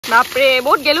বাপৰে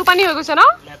বহুত গেলু পানী হৈ গৈছে ন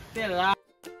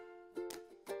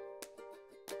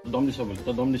দম দিছ বল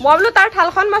তো দম দিছ মই বলো তাৰ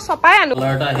থালখন মই চপাই আনো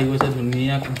কালাৰটা আহি গৈছে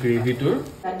ধুনিয়া গ্ৰেভিটোৰ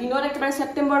দিনৰ একেবাৰে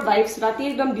সেপ্টেম্বৰ ভাইবস ৰাতি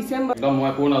একদম ডিসেম্বৰ একদম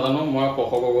মই কো নাজানো মই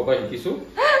কখগব পৰা শিকিছো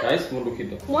গাইস মই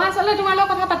দুখিত মই আসলে তোমাৰ লগত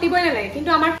কথা পাতিবই নাই কিন্তু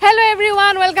আমাৰ hello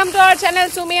এভৰিওয়ান welcome to আवर channel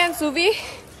Sumi&Suvi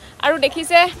আৰু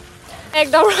দেখিছে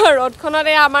একদম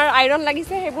ৰদখনৰে আমাৰ আইৰন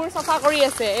লাগিছে হেবোৰ সফা কৰি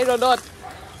আছে এই ৰদত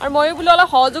আৰু মই বুলো অলপ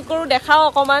সহযোগ কৰো দেখাও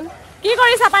অকমান কি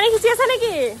কৰিছা পানী খিচি আছে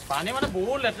নেকি পানী মানে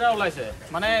বহুত লেতেৰা ওলাইছে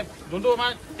মানে যোনটো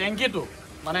আমাৰ টেংকিটো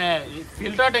মানে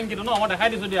ফিল্টাৰ টেংকিটো ন মই দেখাই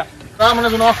দিছো দিয়া তাৰ মানে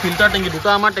যোন ফিল্টাৰ টেংকি দুটা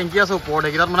আমাৰ টেংকি আছে ওপৰত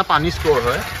একিটাত মানে পানী ষ্ট'ৰ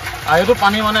হয় আৰু এইটো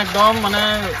পানী মানে একদম মানে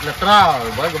লেতেৰা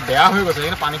বেয়া হৈ গৈছে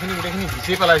কিন্তু পানীখিনি গোটেইখিনি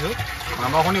ভিচি পেলাইছো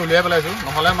মানুহখিনি উলিয়াই পেলাইছো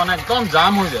নহ'লে মানে একদম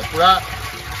জাম হৈ যায় পুৰা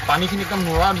পানীখিনি একদম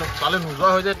তালে নোযোৱা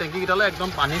হৈ যায় টেংকি কেইটালে একদম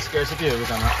পানী স্কেৰচিটি হৈ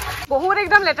গৈছে আমাৰ বহুত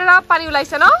একদম লেতেৰা পানী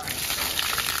ওলাইছে ন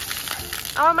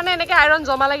আমাৰ মানে এনেকে আইৰন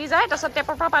জমা লাগি যায় তাৰছত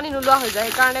টেপৰ পৰা পানী নোলোৱা হৈ যায়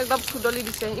সেইকাৰণে একদম খুদলি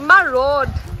দিছে ইমান ৰ'দ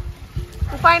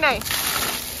উপায় নাই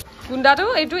গুন্ডাটো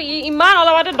এইটো ইমান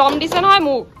অলপতে দম দিছে নহয়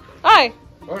মোক ঐ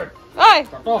ঐ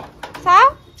চা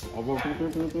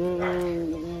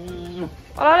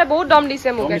অলপতে বহুত দম দিছে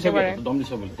মোক একেবাৰে দম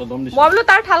দিছ বল তো দম দিছ মই বলো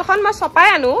তাৰ থালখন মই চপাই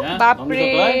আনো বাপৰে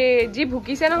জি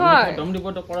ভুকিছে নহয় দম দিব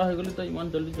তো কৰা হৈ গলি তো ইমান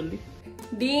জলদি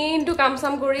দিনটো কাম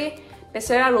চাম কৰি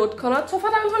পেছেৰা ৰ'দখনত সোফা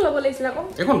টালখন ল'ব লাগিছিল আকৌ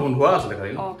এখন বন্ধুৱা আছিল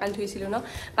খালি কালি ধুইছিলো ন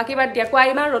বাকি বাদ দিয়া কোৱা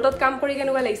ইমান ৰ'দত কাম কৰি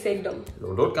কেনেকুৱা লাগিছে একদম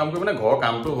ৰ'দত কাম কৰি মানে ঘৰ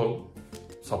কামটো হ'ল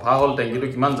সফা হ'ল টেংকিটো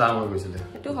কিমান জাম হৈ গৈছিল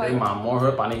এই মামৰ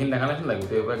হৈ পানীখিনি দেখা নাছিল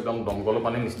গোটেই একদম দমকলৰ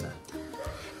পানী নিচিনা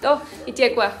তো এতিয়া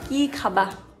কোৱা কি খাবা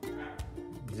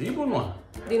যি বনোৱা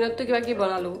দিনতটো কিবা কি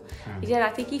বনালো এতিয়া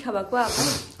ৰাতি কি খাবা কোৱা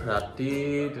ৰাতি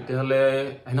তেতিয়াহ'লে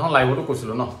সেইদিনাখন লাইভতো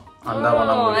কৈছিলো ন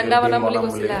আন্দা বনাম বুলি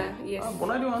কৈছিলা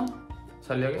বনাই দিওঁ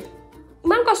চালিয়াকে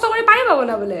ইমান কষ্ট কৰি পাৰিবা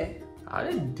বনাবলৈ আৰে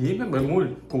ডিপ মোৰ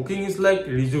cooking is like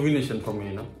rejuvenation for me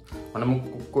know মানে মোক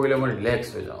কৰিলে মই ৰিলেক্স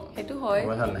হৈ যাওঁ সেইটো হয়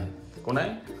নাই কোনাই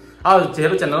আৰু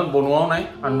যেহেতু চেনেলত বনোৱাও নাই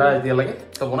আন্দা এতিয়ালৈকে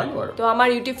তো বনাই দিওঁ আৰু তো আমাৰ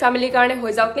ইউটিউব ফেমিলিৰ কাৰণে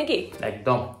হৈ যাওক নেকি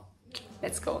একদম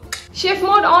let's go chef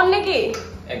mode on নেকি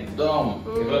একদম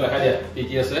এগুলো দেখা দিয়া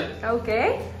কি আছে ওকে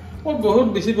বহুত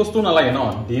বেছি বস্তু নালাগে ন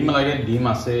ডিম লাগে ডিম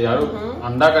আছে আৰু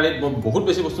আন্দা কাৰীত বহুত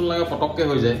বেছি বস্তু নালাগে ফটককে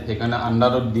হৈ যায় সেইকাৰণে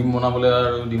আন্দাটো ডিম বনাবলৈ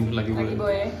আৰু ডিমটো লাগিবই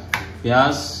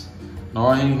পিয়াজ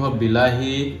নৰসিংহ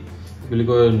বিলাহী বুলি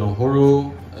কয় নহৰু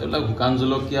এইবিলাক শুকান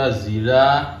জলকীয়া জিৰা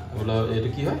এইটো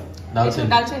কি হয় দালচেনি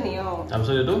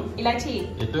তাৰপিছত এইটো ইলাচি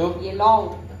এইটো লং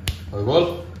হৈ গ'ল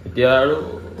এতিয়া আৰু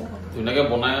ধুনীয়াকে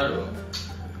বনাই আৰু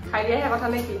খাই দিয়াহে কথা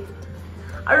নেকি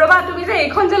আৰু ৰবা তুমি যে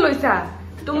এইখন যে লৈছা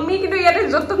তুমি কিন্তু ইয়াতে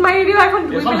যতত মাৰি দিবা এখন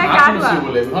ধুই পেলাই গা ধোৱা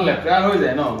এখন লেতেৰা হৈ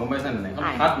যায় ন গম পাইছা নাই এখন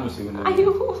হাত মুছিবলে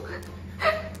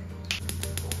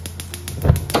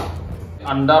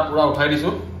আন্দা পুৰা উঠাই দিছো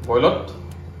বইলত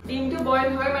ডিমটো বইল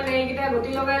হয় মানে এইকেইটা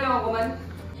গুটি লগাই লওঁ অকমান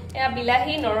এয়া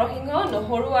বিলাহী নৰসিংহ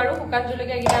নহৰু আৰু শুকান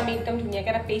জলকীয়া গিটা আমি একদম ধুনীয়াকে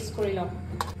এটা পেষ্ট কৰি লওঁ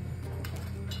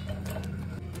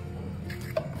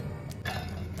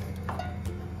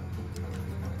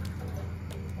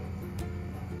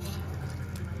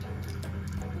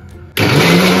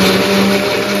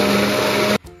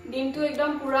ডিমটো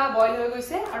একদম পুৰা বইল হৈ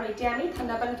গৈছে আৰু এতিয়া আমি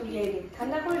ঠাণ্ডা পানী তুলিয়াই দিম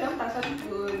ঠাণ্ডা কৰি লম তাৰছত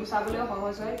গুছাবলৈ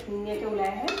সহজ হয় ধুনীয়াকে ওলাই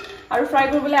আহে আৰু ফ্ৰাই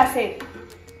কৰিবলৈ আছে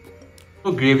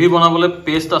গ্ৰেভি বনাবলৈ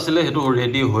পেষ্ট আছিলে হেতু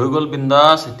ৰেডি হৈ গ'ল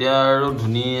বিন্দাস এতিয়া আৰু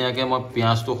ধুনীয়াকে মই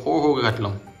পিয়াজটো সৰুকৈ কাটি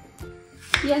লম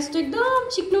পিয়াজটো একদম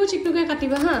চিকনুকে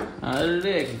কাটিবা হা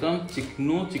আৰে একদম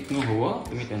চিকনু হ'ব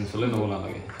তুমি টেনচন ল'ব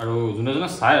নালাগে আৰু যোনে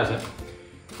চাই আছে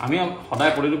আমি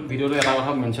সদায় প্ৰতিটো ভিডিঅ'টো এটা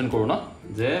কথা মেনশ্যন কৰোঁ ন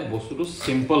যে বস্তুটো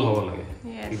সিম্পল হ'ব লাগে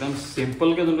একদম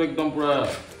সিম্পলকে যোনটো একদম পুৰা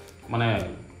মানে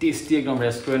টেষ্টি একদম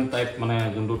ৰেষ্টুৰেণ্ট টাইপ মানে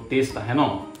যোনটো টেষ্ট আহে ন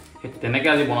সেই তেনেকৈ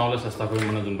আজি বনাবলৈ চেষ্টা কৰিম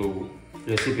মানে যোনটো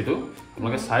ৰেচিপিটো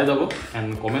আপোনালোকে চাই যাব এণ্ড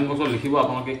কমেণ্ট বক্সত লিখিব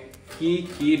আপোনালোকে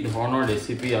কি ধৰণৰ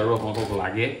ৰেচিপি আৰু আপোনালোকক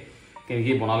লাগে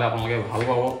কি বনালে আপোনালোকে ভাল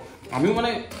পাব আমিও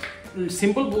মানে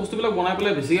সিম্পল বস্তুবিলাক বনাই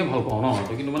পেলাই বেছিকৈ ভাল পাওঁ ন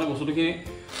কিন্তু মানে বস্তুটোখিনি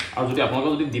আৰু যদি আপোনালোকৰ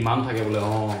যদি ডিমাণ্ড থাকে বোলে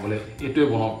বোলে এইটোৱে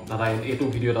বনাওক দাদা এইটো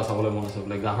ভিডিঅ' এটা চাবলৈ মন আছে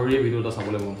বোলে গাহৰিৰ ভিডিঅ' এটা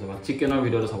চাবলৈ মন আছে বা চিকেনৰ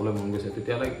ভিডিঅ' এটা চাবলৈ মন গৈছে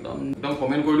তেতিয়াহ'লে একদম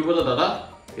কমেণ্ট কৰি দিব যে দাদা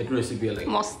এইটো ৰেচিপিয়ে লাগে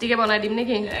মস্তিকে বনাই দিম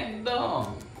নেকি একদম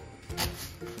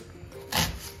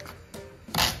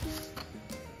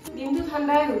দিনটো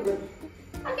ঠাণ্ডাই হৈ গ'ল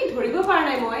আমি ধৰিব পৰা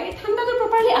নাই মই ঠাণ্ডাটো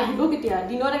প্ৰপাৰলি আহিব কেতিয়া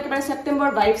দিনত একেবাৰে সেপ্টেম্বৰ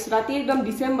ভাইবস ৰাতি একদম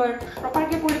ডিসেম্বৰ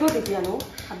প্ৰপাৰকে পৰিব কেতিয়ানো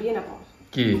ভাবিয়ে নাপাওঁ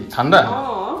কি ঠাণ্ডা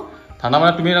ঠাণ্ডা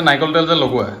মানে তুমি এটা নাইকল তেল যে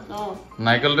লগোৱা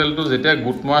নাইকল তেলটো যেতিয়া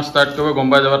গুট মৰা ষ্টাৰ্ট কৰিব গম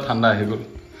পাই যাবা ঠাণ্ডা আহি গ'ল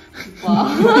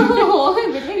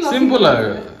সিম্পল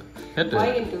আৰু সেইটো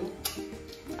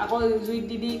আকৌ জুইত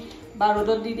দি বা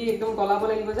ৰ'দত দি একদম গলাব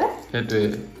লাগিব যে সেইটোৱে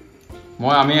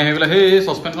মই আমি আহি পেলাই সেই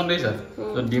চচপেনখন দেখিছা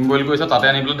ডিম বইল কৰিছা তাতে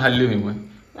আনি পেলাই ঢালি দিম মই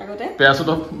আগতে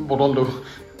পেয়াজটো বটলটো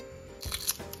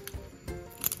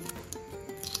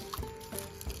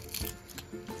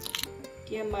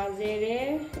মাজেৰে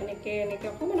এনেকে এনেকে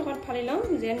অকমান অকমান ফালি লম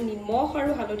যেন নিমখ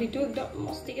আৰু হালধিটো একদম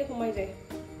মস্তিকে সোমাই যায়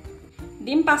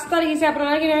ডিম পাঁচটা দেখিছে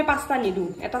আপোনালোকে কিন্তু আমি পাঁচটা নিদু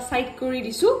এটা সাইড কৰি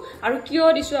দিছো আৰু কিয়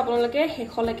দিছো আপোনালোকে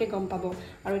হেখলৈকে গম পাব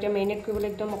আৰু এটা মেৰিনেট কৰিবলৈ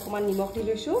একদম অকমান নিমখ দি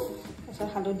লৈছো তাৰপিছত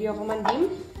হালধি অকমান দিম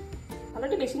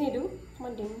হালধি বেছি নিদু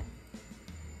অকমান দিম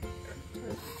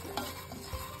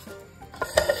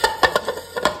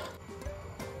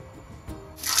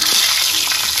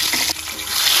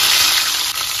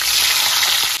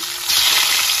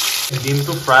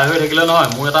ডিমটো ফ্ৰাই হৈ থাকিলে নহয়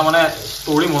মোৰ এটা মানে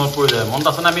ষ্টৰি মনত পৰি যায় মনত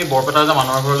আছে না আমি বৰপেটাৰ যে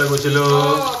মানুহৰ ঘৰলৈ গৈছিলো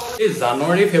এই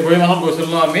জানুৱাৰী ফেব্ৰুৱাৰী মাহত গৈছিলো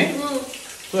ন আমি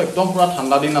তো একদম পুৰা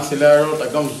ঠাণ্ডা দিন আছিলে আৰু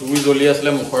একদম জুই জ্বলি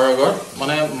আছিলে মুখৰ আগত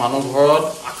মানে মানুহ ঘৰত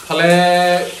আগফালে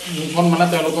যোনখন মানে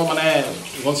তেওঁলোকৰ মানে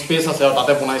যোন স্পেচ আছে আৰু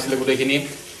তাতে বনাইছিলে গোটেইখিনি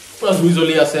পুৰা জুই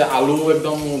জ্বলি আছে আলু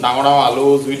একদম ডাঙৰ ডাঙৰ আলু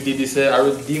জুইত দি দিছে আৰু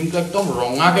ডিমটো একদম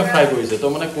ৰঙাকৈ ফ্ৰাই কৰিছে তো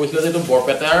মানে কৈছিলে যে এইটো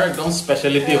বৰপেটাৰ একদম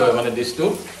স্পেচিয়েলিটি হয় মানে ডিছটো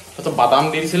তাৰপিছত বাদাম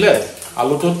দি দিছিলে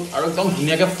আলুটোত আৰু একদম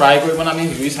ধুনীয়াকৈ ফ্ৰাই কৰি মানে আমি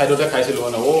জুই চাইডতে খাইছিলোঁ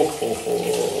মানে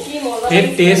সেই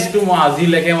টেষ্টটো মই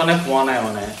আজিলৈকে মানে পোৱা নাই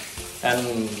মানে এণ্ড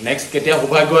নেক্সট কেতিয়া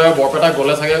সৌভাগ্য বৰপেটা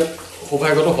গ'লে চাগে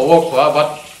সৌভাগ্যটো হ'ব খোৱা বাট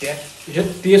সেই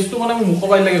টেষ্টটো মানে মোৰ মুখৰ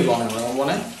বাৰীলৈকে যোৱা নাই মানে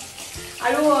মানে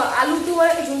আৰু আলুটো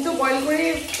যোনটো বইল কৰি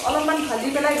অলপমান ভাজি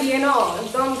পেলাই দিয়ে ন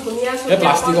একদম ধুনীয়া এই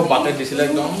প্লাষ্টিকৰ বাটেত দিছিলে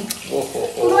একদম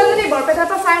কোনোবাই যদি বৰপেটাৰ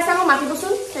পৰা চাই আছে আকৌ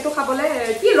মাতিবচোন সেইটো খাবলৈ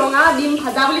কি ৰঙা ডিম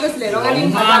ভাজা বুলি কৈছিলে ৰঙা ডিম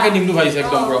ভাজা ডিমটো ভাজিছে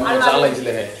একদম গৰম মজা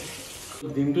লাগিছিলে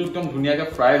ডিমটো একদম ধুনীয়াকৈ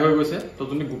ফ্ৰাই হৈ গৈছে তো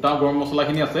যোনটো গোটা গৰম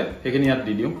মছলাখিনি আছে সেইখিনি ইয়াত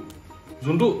দি দিওঁ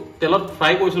যোনটো তেলত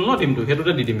ফ্ৰাই কৰিছিলোঁ ন ডিমটো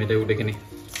সেইটোতে দি দিম এতিয়া গোটেইখিনি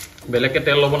বেলেগকৈ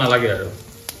তেল ল'ব নালাগে আৰু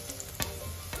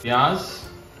পিঁয়াজ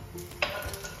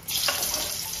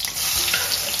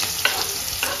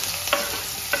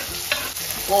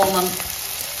অকণমান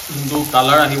যোনটো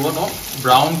কালাৰ আহিব ন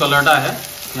ব্ৰাউন কালাৰ এটা আহে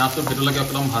পিঁয়াজটো ভিতৰলৈকে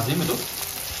একদম ভাজিম এইটো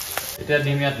এতিয়া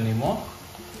দিম ইয়াত নিমখ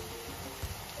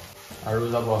আৰু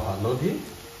যাব হালধি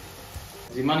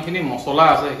যিমানখিনি মছলা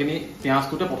আছে সেইখিনি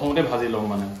পিঁয়াজটোতে প্ৰথমতে ভাজি লওঁ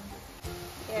মানে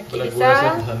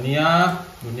ধনিয়া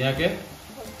ধুনীয়াকৈ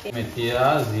মেথিয়া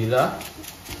জিৰা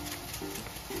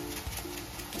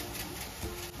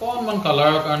অকণমান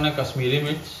কালাৰৰ কাৰণে কাশ্মীৰী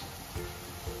মিৰ্চ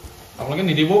আপোনালোকে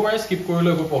নিদিবও পাৰে স্কিপ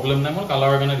কৰিলেও একো প্ৰব্লেম নাই মই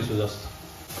কালাৰৰ কাৰণে দিছোঁ জাষ্ট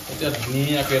এতিয়া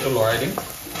ধুনীয়াকৈ এইটো লৰাই দিম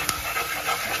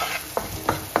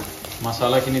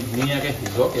মছলাখিনি ধুনীয়াকৈ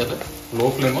সিজক ইয়াতে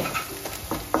ল' ফ্লেমত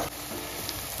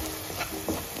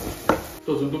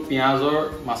তো যোনটো পিঁয়াজৰ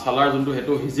মছলাৰ যোনটো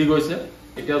সেইটো সিজি গৈছে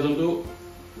এতিয়া যোনটো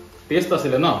পেষ্ট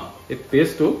আছিলে ন এই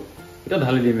পেষ্টটো এতিয়া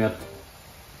ঢালি দিম ইয়াত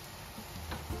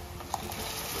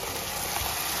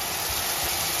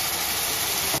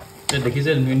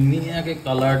দেখিছে ধুনীয়াকৈ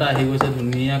কালাৰ এটা আহি গৈছে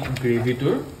ধুনীয়াকৈ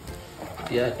গ্ৰেভিটোৰ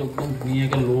এতিয়া এইটো একদম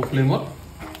ধুনীয়াকৈ ল' ফ্লেমত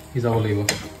সিজাব লাগিব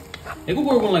একো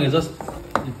কৰিব নালাগে জাষ্ট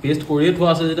পেষ্ট কৰিয়ে থোৱা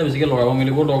আছে যেতিয়া বেছিকৈ লৰাব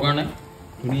মেলিবৰ দৰকাৰ নাই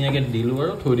ধুনীয়াকৈ দিলোঁ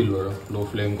আৰু থৈ দিলোঁ আৰু ল'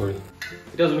 ফ্লেম কৰি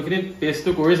এতিয়া যোনখিনি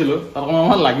পেষ্টটো কৰিছিলোঁ তাত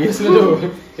অকণমান লাগি আছিলেতো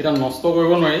এতিয়া নষ্ট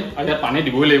কৰিব নোৱাৰি আৰু ইয়াত পানী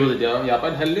দিবই লাগিব যেতিয়া ইয়াৰ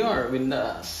পৰাই ঢালি দিওঁ আৰু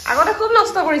বিন্দাছ আগতে খুব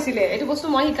নষ্ট কৰিছিলে এইটো বস্তু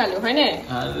মই শিকালোঁ হয়নে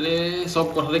আৰে চব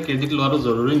কথাতে ক্ৰেডিট লোৱাটো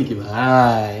জৰুৰী নেকি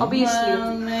ভাই অবভিয়াছলি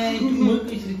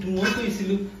মই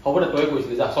কৈছিলোঁ হ'ব দে তই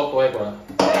কৈছিলি যা চব তয়ে কৰা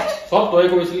চব তয়ে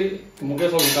কৰিছিলি মোকে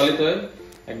চব শিকালি তই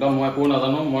একদম মই একো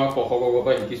নাজানো মই ক খ গ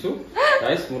পৰা শিকিছোঁ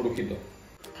গাইজ মই দুখিত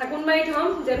থাকুন মাৰি থম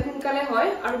যেন সোনকালে হয়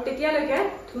আৰু তেতিয়ালৈকে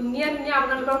ধুনীয়া ধুনীয়া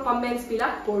আপোনালোকৰ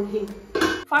কমেণ্টছবিলাক পঢ়িম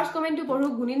ফাৰ্ষ্ট কমেণ্টটো পঢ়ো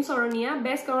গুণিন চৰণীয়া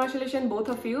best congratulation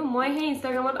both of U মই সেই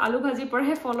ইনষ্টাগ্ৰামত আলু ভাজিৰ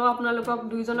পৰাহে ফ'ল' আপোনালোকক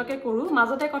দুইজনকে কৰোঁ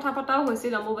মাজতে কথা পতাও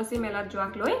হৈছিল অম্বুবাচী মেলাত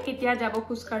যোৱাক লৈ কেতিয়া যাব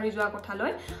খোজকাঢ়ি যোৱা কথা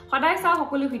লৈ সদায় চাওঁ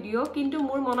সকলো ভিডিঅ' কিন্তু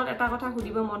মোৰ মনত এটা কথা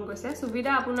সুধিব মন গৈছে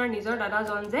সুবিধা আপোনাৰ নিজৰ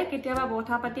দাদাজন যে কেতিয়াবা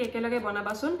কথা পাতি একেলগে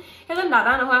বনাবাচোন সেইজন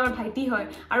দাদা নহয় আমাৰ ভাইটি হয়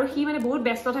আৰু সি মানে বহুত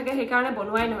ব্যস্ত থাকে সেইকাৰণে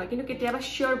বনোৱাই নহয় কিন্তু কেতিয়াবা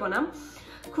চিয়'ৰ বনাম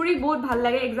খুৰীক বহুত ভাল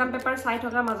লাগে এক্সাম পেপাৰ চাই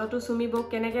থকাৰ মাজতো চুমি বৌক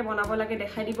কেনেকৈ বনাব লাগে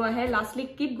দেখাই দিব আহে lastly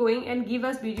keep going and give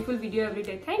আছ beautiful video' every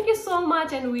day thank you so' much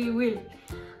and we will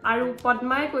আৰু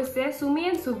পদ্মাই কৈছে চুমি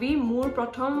এণ্ড চুবি মোৰ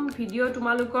প্ৰথম ভিডিঅ'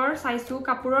 তোমালোকৰ চাইছোঁ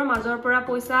কাপোৰৰ মাজৰ পৰা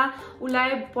পইচা ওলাই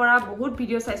পৰা বহুত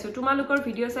ভিডিঅ' চাইছোঁ তোমালোকৰ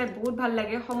ভিডিঅ' চাই বহুত ভাল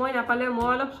লাগে সময় নাপালে মই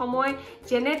অলপ সময়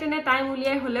যেনে তেনে টাইম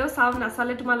উলিয়াই হ'লেও চাওঁ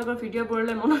নাচালে তোমালোকৰ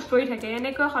ভিডিঅ'বোৰলৈ মনত পৰি থাকে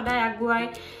এনেকৈ সদায় আগুৱাই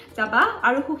যাবা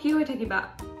আৰু সুখী হৈ থাকিবা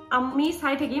আমি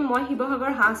চাই থাকিম মই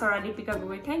শিৱসাগৰ হাঁহ চৰা Deepika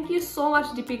Gogoi thank you so' much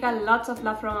Deepika lots of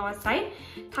love from hour side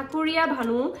Thakuria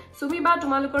ভানু চুমি বা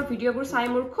তোমালোকৰ ভিডিঅ'বোৰ চাই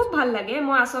মোৰ খুব ভাল লাগে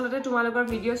মই আচলতে তোমালোকৰ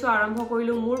ভিডিঅ' চোৱা আৰম্ভ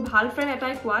কৰিলোঁ মোৰ ভাল ফ্ৰেণ্ড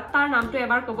এটাই কোৱাত তাৰ নামটো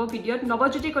এবাৰ ক'ব ভিডিঅ'ত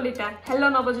Nabajyoti Kalita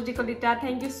hello' Nabajyoti Kalita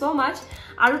thank you so' মাছ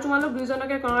আৰু তোমালোক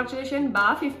দুইজনকে কংগ্ৰেচুলেশ্যন বা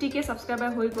 50K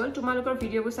ছাবস্ক্ৰাইবাৰ হৈ গ'ল তোমালোকৰ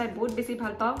ভিডিঅ'বোৰ চাই বহুত বেছি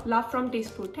ভাল পাওঁ লাভ from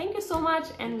টেষ্টফুড thank you so' much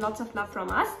and lots of love from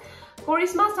আছ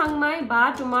কৰিশ্মা চাংমাই বা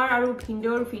তোমাৰ আৰু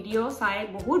ভিডিঅ'ৰ ভিডিঅ' চাই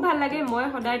বহুত ভাল লাগে মই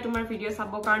সদায় তোমাৰ ভিডিঅ'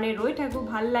 চাবৰ কাৰণে ৰৈ থাকো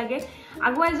ভাল লাগে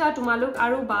আগুৱাই যোৱা তোমালোক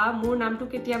আৰু বা মোৰ নামটো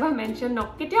কেতিয়াবা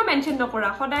মেনশ্যন নকৰা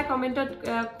সদায় কমেণ্টত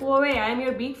কোৱে I am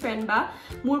Euro big friend বা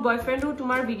মোৰ বয়ফ্ৰেণ্ডো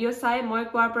তোমাৰ ভিডিঅ' চাই মই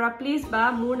কোৱাৰ পৰা প্লিজ বা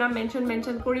মোৰ নাম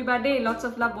মেনশ্যন কৰিবা দেই lots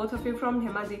of love both of you from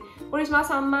Dhemaji Karishma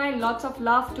Changmai lots of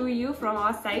love to you from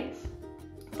our side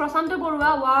Prashanta Barua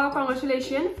wow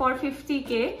congratulations for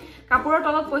 50k কাপোৰৰ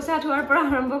তলত পইচা থোৱাৰ পৰা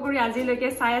আৰম্ভ কৰি আজিলৈকে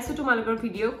চাই আছো তোমালোকৰ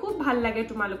ভিডিঅ' খুব ভাল লাগে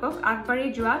তোমালোকক আগবাঢ়ি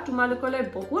যোৱা তোমালোকলৈ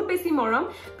বহুত বেছি মৰম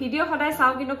ভিডিঅ' সদায়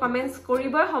চাও কিন্তু কমেন্টছ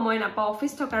কৰিবই সময় নাপাও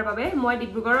অফিচ থকাৰ বাবে মই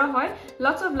ডিব্ৰুগড়ৰ হয়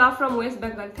lots of love from West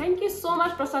Bengal thank you so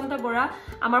much প্ৰশান্ত বৰুৱা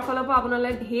আমাৰ ফলৰ পৰা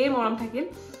আপোনালৈ ঢেৰ মৰম থাকিল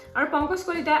আৰু Pankaj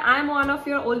Kalita I am one of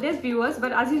your oldest viewers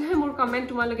but আজিলৈ মোৰ কমেন্ট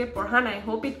তোমালোকে পঢ়া নাই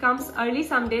hope it comes early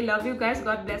someday love you guys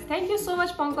god bless thank you so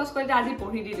much Pankaj Kalita আজি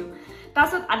পঢ়ি দিলো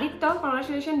তাছত Aditya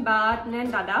congratulations but and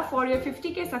dada for your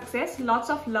 50k success lots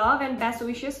of love and best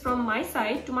wishes from my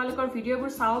side তোমালোকৰ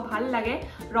ভিডিঅ'বোৰ চাও ভাল লাগে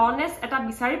rawness এটা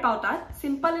বিচাৰি পাওতা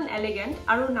simple and elegant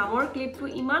আৰু নামৰ ক্লিপটো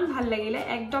ইমান ভাল লাগিলে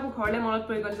একদম ঘৰলে মনত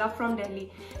পৰি গল love from Delhi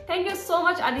thank you so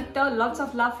much Aditya lots of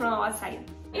love from our side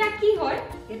এয়া কি হয়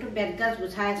এটো বেডগাজ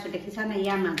গুছাই আছে দেখিছা না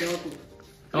ইয়া মাজৰটো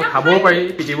খাবও পাৰি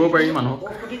পিটিবও পাৰি মানুহ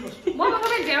মই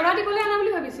ভাবে জেওৰা দিবলে আনা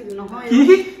বুলি ভাবিছিল নহয়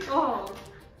ও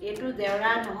এটো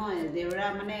জেওৰা নহয় জেওৰা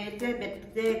মানে এতে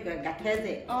যে গাঠে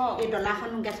যে এই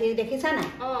ডলাখন গাঠি দেখিছা না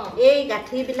এই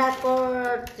গাঠি বিলাকৰ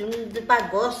যোনজোপা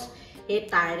গছ এই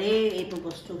তাৰে এটো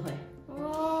বস্তু হয়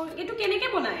এটো কেনেকে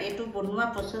বনায় এটো বনোৱা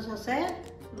প্ৰসেস আছে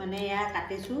মানে ইয়া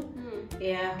কাটিছো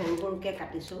এয়া সৰু সৰুকে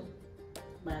কাটিছো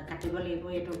বা কাটিব লাগিব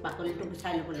এটো পাকলিটো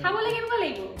গুছাই ল'ব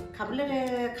লাগিব খাবলে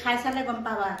খাই চালে গম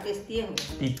পাবা টেষ্টিয়ে হ'ব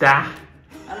তিতা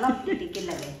অলপ টিকি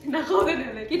লাগে নাখাবে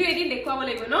নেলে কিন্তু এদিন দেখুৱাব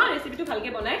লাগিব ন ৰেচিপিটো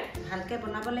ভালকে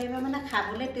বনাব লাগিব মানে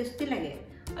খাবলে টেষ্টি লাগে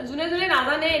জুনে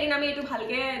নাজানে এদিন আমি এটো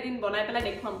ভালকে এদিন বনাই পেলাই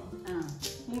দেখুৱাম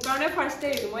মোৰ কাৰণে ফাৰ্স্ট ডে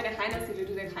এটো মই দেখাই নাছিলো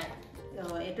এটো দেখাই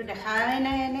এটো দেখাই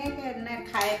নাই নে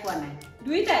খাই কোৱা নাই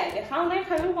দুইটাই দেখাও নাই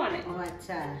খাইও কোৱা নাই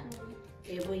আচ্ছা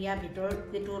এইবোৰ ইয়াৰ ভিতৰত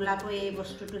যেটো ওলাব এই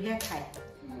বস্তুটোহে খায়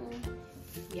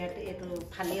ইয়াত এটো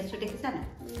ফালি আছো দেখিছা না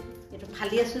এটো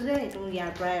ফালি আছো যে এটো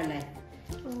ইয়াৰ পৰাই ওলাই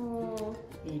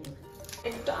এইটো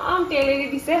একদম তেলেৰি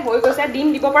দিছে হৈ গৈছে ডিম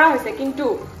দিব পৰা হৈছে কিন্তু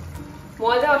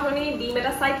মই যে অথনি ডিম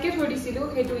এটা সাইডকে থৈ দিছিলো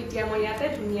হেতু এতিয়া মই ইয়াতে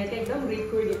ধুনিয়াকে একদম ৰিড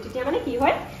কৰি দিম তেতিয়া মানে কি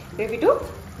হয় গ্ৰেভিটো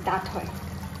ডাঠ হয়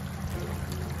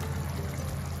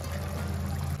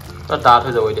তো ডাঠ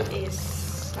হৈ যাব এতিয়া ইয়েস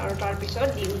আৰু তাৰ পিছত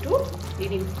ডিমটো দি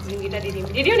দিম ডিমগিটা দি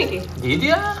দিও নেকি দি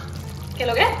দিয়া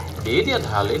কেলগে দি দিয়া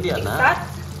ঢালি দিয়া না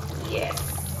ইয়েস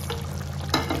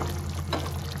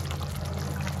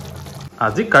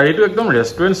আজি কাৰিটো একদম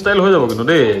ৰেষ্টুৰেন্ট ষ্টাইল হৈ যাব কিন্তু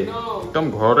দেই একদম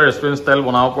ঘৰতে ৰেষ্টুৰেন্ট ষ্টাইল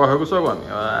বনাব পৰা হৈ গৈছো আমি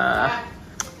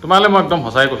তোমালে মই একদম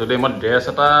হসাই কৈছো দেই মই ড্ৰেছ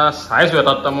এটা চাইছো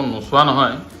এটা মই নোচোৱা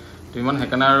নহয় তুমি মানে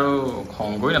হেকানে আৰু খং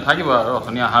কৰি নাথাকিবা আৰু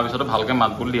অথনি আহাৰ পিছত ভালকে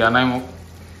মাতবুল দিয়া নাই মোক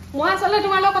মই আসলে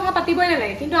তোমাৰ লগত কথা পাতিবই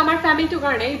নাই কিন্তু আমাৰ ফ্যামিলিটো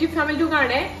কাৰণে ইউটিউব ফ্যামিলিটো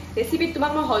কাৰণে ৰেচিপি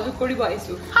তোমাক মই সহযোগ কৰিব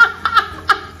আইছো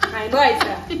খাইব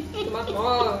আইছা তোমাক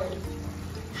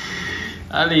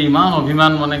আলি ইমান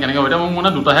অভিমান মানে কেনেকৈ এটা মোৰ মনে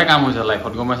দুটাহে কাম হৈছে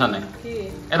লাইফত গম পাইছা নাই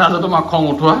এটা আছে তোমাক খং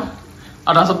উঠোৱা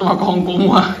আৰু আছে তোমাক খং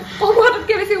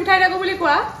কমোৱাতকে বেছি উঠাই ৰাখো বুলি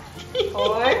কোৱা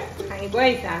হয় খাইব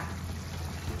আইছা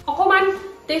অকমান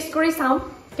টেষ্ট কৰি চাম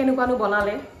কেনেকুৱানো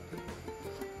বনালে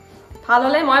ভাল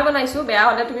হলে মই বনাইছো বেয়া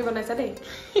হলে তুমি বনাইছা দেই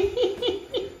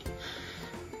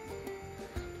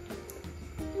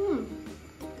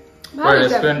ভাল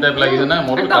ৰেষ্টুৰেন্ট টাইপ লাগিছে না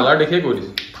মোটো কালাৰ দেখি কৈ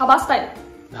দিছে ধাবা স্টাইল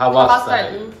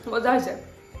মজা হৈছে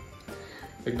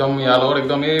একদম ইয়ালৰ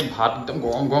একদম এই ভাত একদম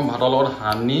গৰম গৰম ভাতৰ লগত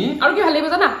হানি আৰু কি ভাল লাগিব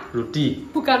জানা ৰুটি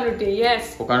শুকান ৰুটি ইয়েস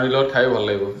শুকান ৰুটিৰ লগত খাই ভাল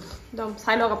লাগিব একদম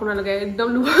চাই লওক আপোনালোকে একদম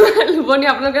লুবনি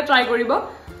আপোনালোকে ট্ৰাই কৰিব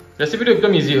ৰেচিপিটো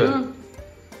একদম ইজি হয়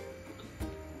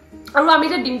আৰু আমি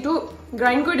যে ডিমটো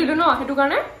গ্ৰাইন্ড কৰি দিলো ন হেতু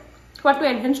কাৰণে সোৱাদটো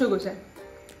এনহেন্স হৈ গৈছে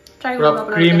ট্ৰাই কৰিব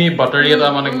আপোনালোকে ক্ৰিমি বাটাৰি এটা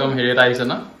মানে একদম হেৰি এটা আহিছে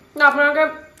না আপোনালোকে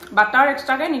বাটাৰ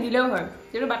এক্সট্ৰাকে নিদিলেও হয়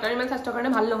যেটো বাটাৰ ইমান স্বাস্থ্যৰ কাৰণে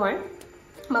ভাল নহয়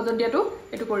মাজত দিয়াটো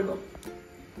এটো কৰিব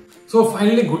সো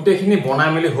ফাইনালি গুটেখিনি বনাই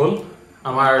মেলি হল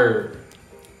আমাৰ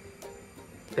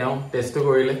তেও টেষ্ট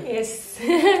কৰিলে ইয়েস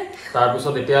তাৰ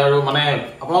পিছত এতিয়া আৰু মানে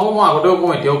আপোনালোকক মই আগতেও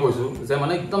কম এতিয়াও কৈছো যে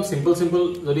মানে একদম সিম্পল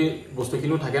যদি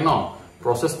বস্তুখিনি থাকে ন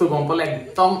প্ৰসেসটো গম পালে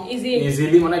একদম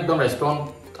ইজিলি মানে একদম ৰেষ্টুৰেন্ট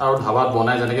আৰু ধাবাত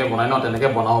বনাই যেনেকে বনাই ন তেনেকে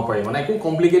বনাব পাৰি মানে একো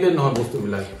কমপ্লিকেটেড নহয়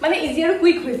বস্তুবিলাক মানে ইজি আৰু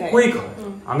কুইক হৈ যায় কুইক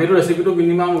আমিটো ৰেচিপিটো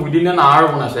মিনিমাম উইদিন এন আৱাৰ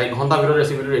বনাইছো 1 ঘণ্টা ভিতৰত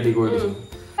ৰেচিপিটো ৰেডি কৰি দিছো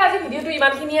আজি ভিডিওটো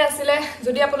ইমানখিনি আছিল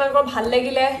যদি আপোনালোকৰ ভাল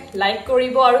লাগিলে লাইক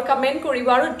কৰিব আৰু কমেন্ট কৰিব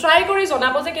আৰু ট্ৰাই কৰি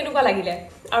জনাব যে কেনেকুৱা লাগিলে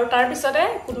আৰু তাৰ পিছতে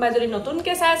কোনবা যদি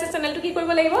নতুনকে চাই আছে চেনেলটো কি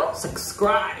কৰিব লাগিব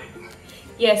সাবস্ক্ৰাইব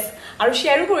ইয়েস আৰু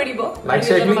শেয়াৰো কৰি দিব লাইক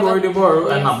শেয়াৰ কৰি দিব আৰু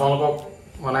আপোনালোকক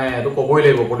মানে এইটো ক'বই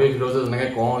লাগিব প্ৰতি ভিডিঅ'তে যেনেকৈ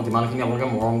কওঁ যিমানখিনি আপোনালোকে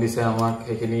মৰম দিছে আমাক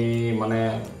সেইখিনি মানে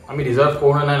আমি ডিজাৰ্ভ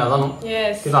কৰোঁ নে নাই নাজানো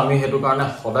কিন্তু আমি সেইটো কাৰণে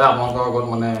সদায় আপোনালোকৰ আগত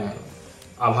মানে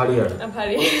আভাৰী আৰু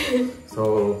চ'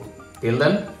 টিল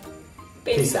দেন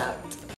Peace out.